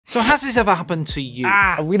So has this ever happened to you?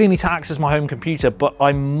 I really need to access my home computer, but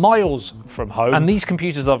I'm miles from home, and these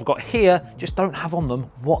computers that I've got here just don't have on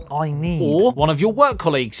them what I need. Or one of your work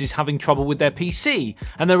colleagues is having trouble with their PC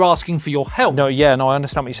and they're asking for your help. No, I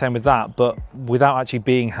understand what you're saying with that, but without actually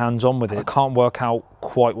being hands-on with it, I can't work out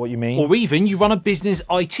quite what you mean. Or even you run a business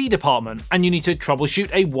IT department and you need to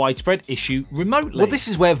troubleshoot a widespread issue remotely. Well, this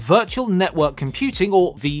is where virtual network computing,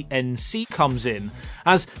 or VNC, comes in,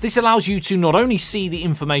 as this allows you to not only see the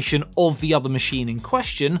information of the other machine in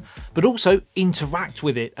question, but also interact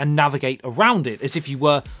with it and navigate around it as if you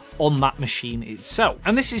were on that machine itself.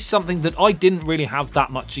 And this is something that I didn't really have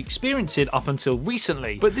that much experience in up until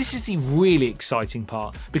recently, but this is the really exciting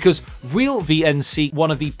part, because RealVNC,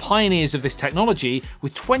 one of the pioneers of this technology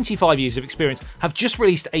with 25 years of experience, have just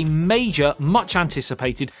released a major, much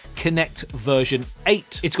anticipated Connect version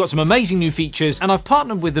 8. It's got some amazing new features and I've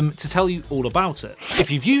partnered with them to tell you all about it.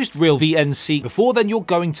 If you've used RealVNC before, then you're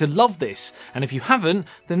going to love this, and if you haven't,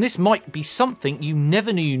 then this might be something you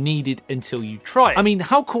never knew you needed until you try it. I mean,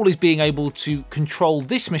 how cool is being able to control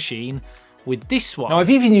this machine with this one? Now, I've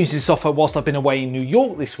even used this software whilst I've been away in New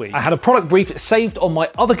York this week. I had a product brief saved on my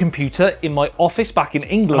other computer in my office back in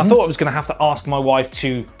England. I thought I was going to have to ask my wife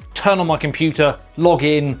to turn on my computer, log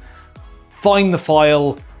in, find the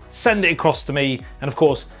file, send it across to me, and of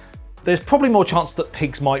course, there's probably more chance that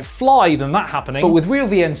pigs might fly than that happening. But with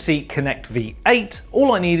RealVNC Connect V8,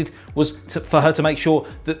 all I needed was for her to make sure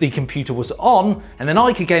that the computer was on, and then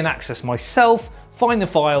I could gain access myself, find the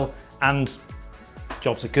file, and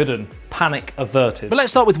jobs are good and panic averted. But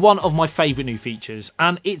let's start with one of my favourite new features,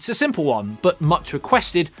 and it's a simple one, but much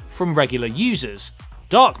requested from regular users.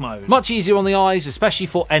 Dark mode. Much easier on the eyes, especially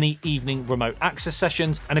for any evening remote access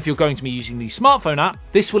sessions, and if you're going to be using the smartphone app,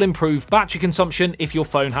 this will improve battery consumption if your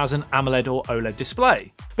phone has an AMOLED or OLED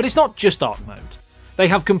display. But it's not just dark mode. They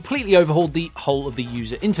have completely overhauled the whole of the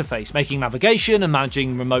user interface, making navigation and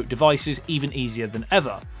managing remote devices even easier than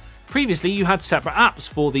ever. Previously, you had separate apps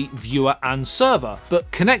for the viewer and server, but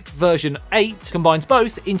Connect version 8 combines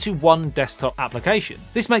both into one desktop application.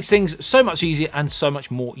 This makes things so much easier and so much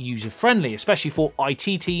more user-friendly, especially for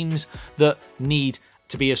IT teams that need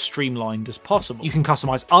to be as streamlined as possible. You can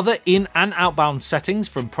customize other in and outbound settings,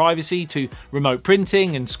 from privacy to remote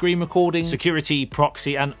printing and screen recording, security,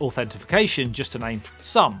 proxy, and authentication, just to name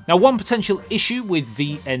some. Now, one potential issue with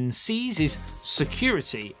VNCs is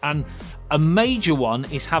security, and a major one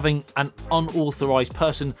is having an unauthorized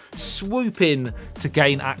person swoop in to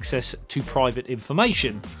gain access to private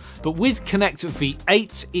information. But with Connect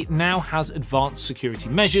V8, it now has advanced security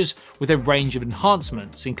measures with a range of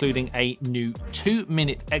enhancements, including a new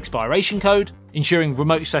 2-minute expiration code, ensuring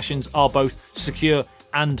remote sessions are both secure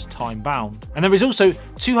and time-bound. And there is also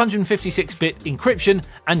 256-bit encryption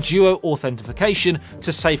and duo authentication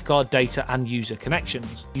to safeguard data and user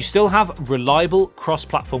connections. You still have reliable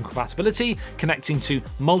cross-platform compatibility, connecting to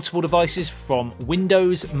multiple devices from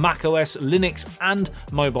Windows, macOS, Linux, and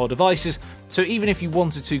mobile devices. So even if you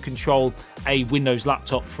wanted to control a Windows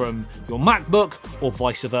laptop from your MacBook or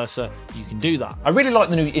vice versa, you can do that. I really like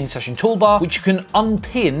the new in-session toolbar, which you can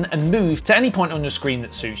unpin and move to any point on your screen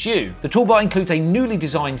that suits you. The toolbar includes a newly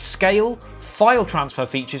designed scale, file transfer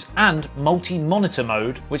features, and multi-monitor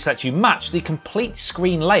mode, which lets you match the complete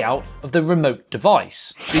screen layout of the remote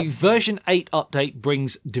device. The version 8 update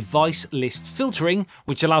brings device list filtering,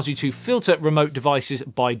 which allows you to filter remote devices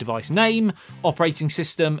by device name, operating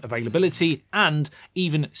system, availability, and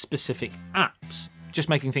even specific apps. Just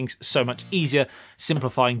making things so much easier,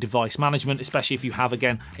 simplifying device management, especially if you have,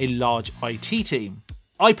 again, a large IT team.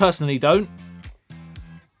 I personally don't,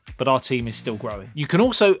 but our team is still growing. You can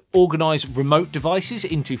also organize remote devices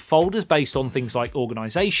into folders based on things like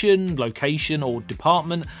organization, location, or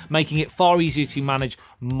department, making it far easier to manage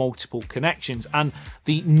multiple connections. And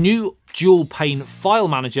the new dual pane file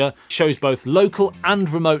manager shows both local and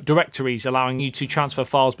remote directories, allowing you to transfer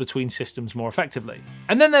files between systems more effectively.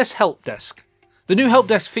 And then there's HelpDesk. The new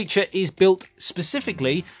HelpDesk feature is built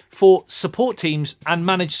specifically for support teams and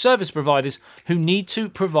managed service providers who need to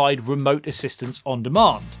provide remote assistance on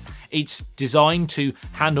demand. It's designed to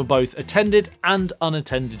handle both attended and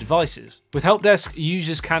unattended devices. With HelpDesk,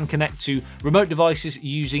 users can connect to remote devices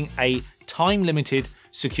using a time-limited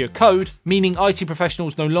secure code, meaning IT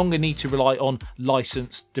professionals no longer need to rely on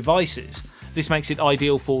licensed devices. This makes it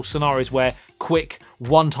ideal for scenarios where quick,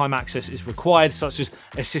 one-time access is required, such as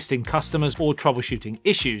assisting customers or troubleshooting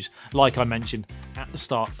issues, like I mentioned at the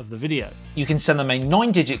start of the video. You can send them a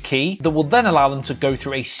 9-digit key that will then allow them to go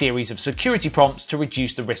through a series of security prompts to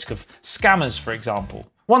reduce the risk of scammers, for example.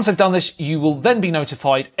 Once they've done this, you will then be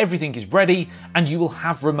notified everything is ready and you will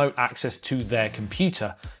have remote access to their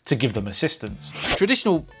computer to give them assistance. Traditionally,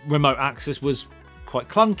 Traditional remote access was quite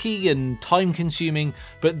clunky and time consuming,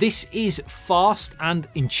 but this is fast and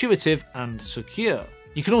intuitive and secure.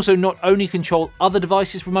 You can also not only control other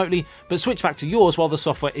devices remotely, but switch back to yours while the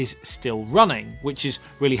software is still running, which is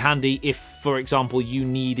really handy if, for example, you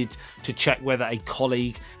needed to check whether a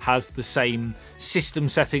colleague has the same system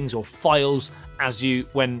settings or files as you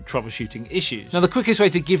when troubleshooting issues. Now, the quickest way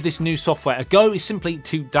to give this new software a go is simply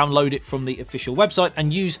to download it from the official website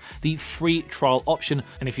and use the free trial option.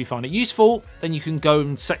 And if you find it useful, then you can go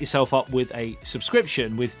and set yourself up with a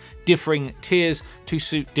subscription with differing tiers to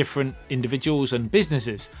suit different individuals and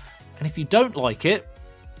businesses. And if you don't like it,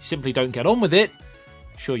 you simply don't get on with it.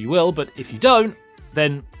 Sure you will, but if you don't,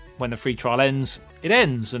 then when the free trial ends, it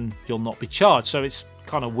ends and you'll not be charged. So it's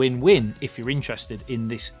kind of win-win if you're interested in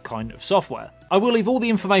this kind of software. I will leave all the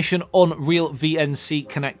information on RealVNC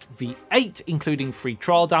Connect V8, including free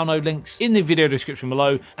trial download links, in the video description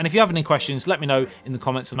below. And if you have any questions, let me know in the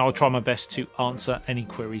comments and I'll try my best to answer any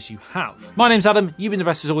queries you have. My name's Adam, you've been the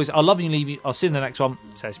best as always. I'll love you and leave you. I'll see you in the next one.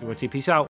 Peace out.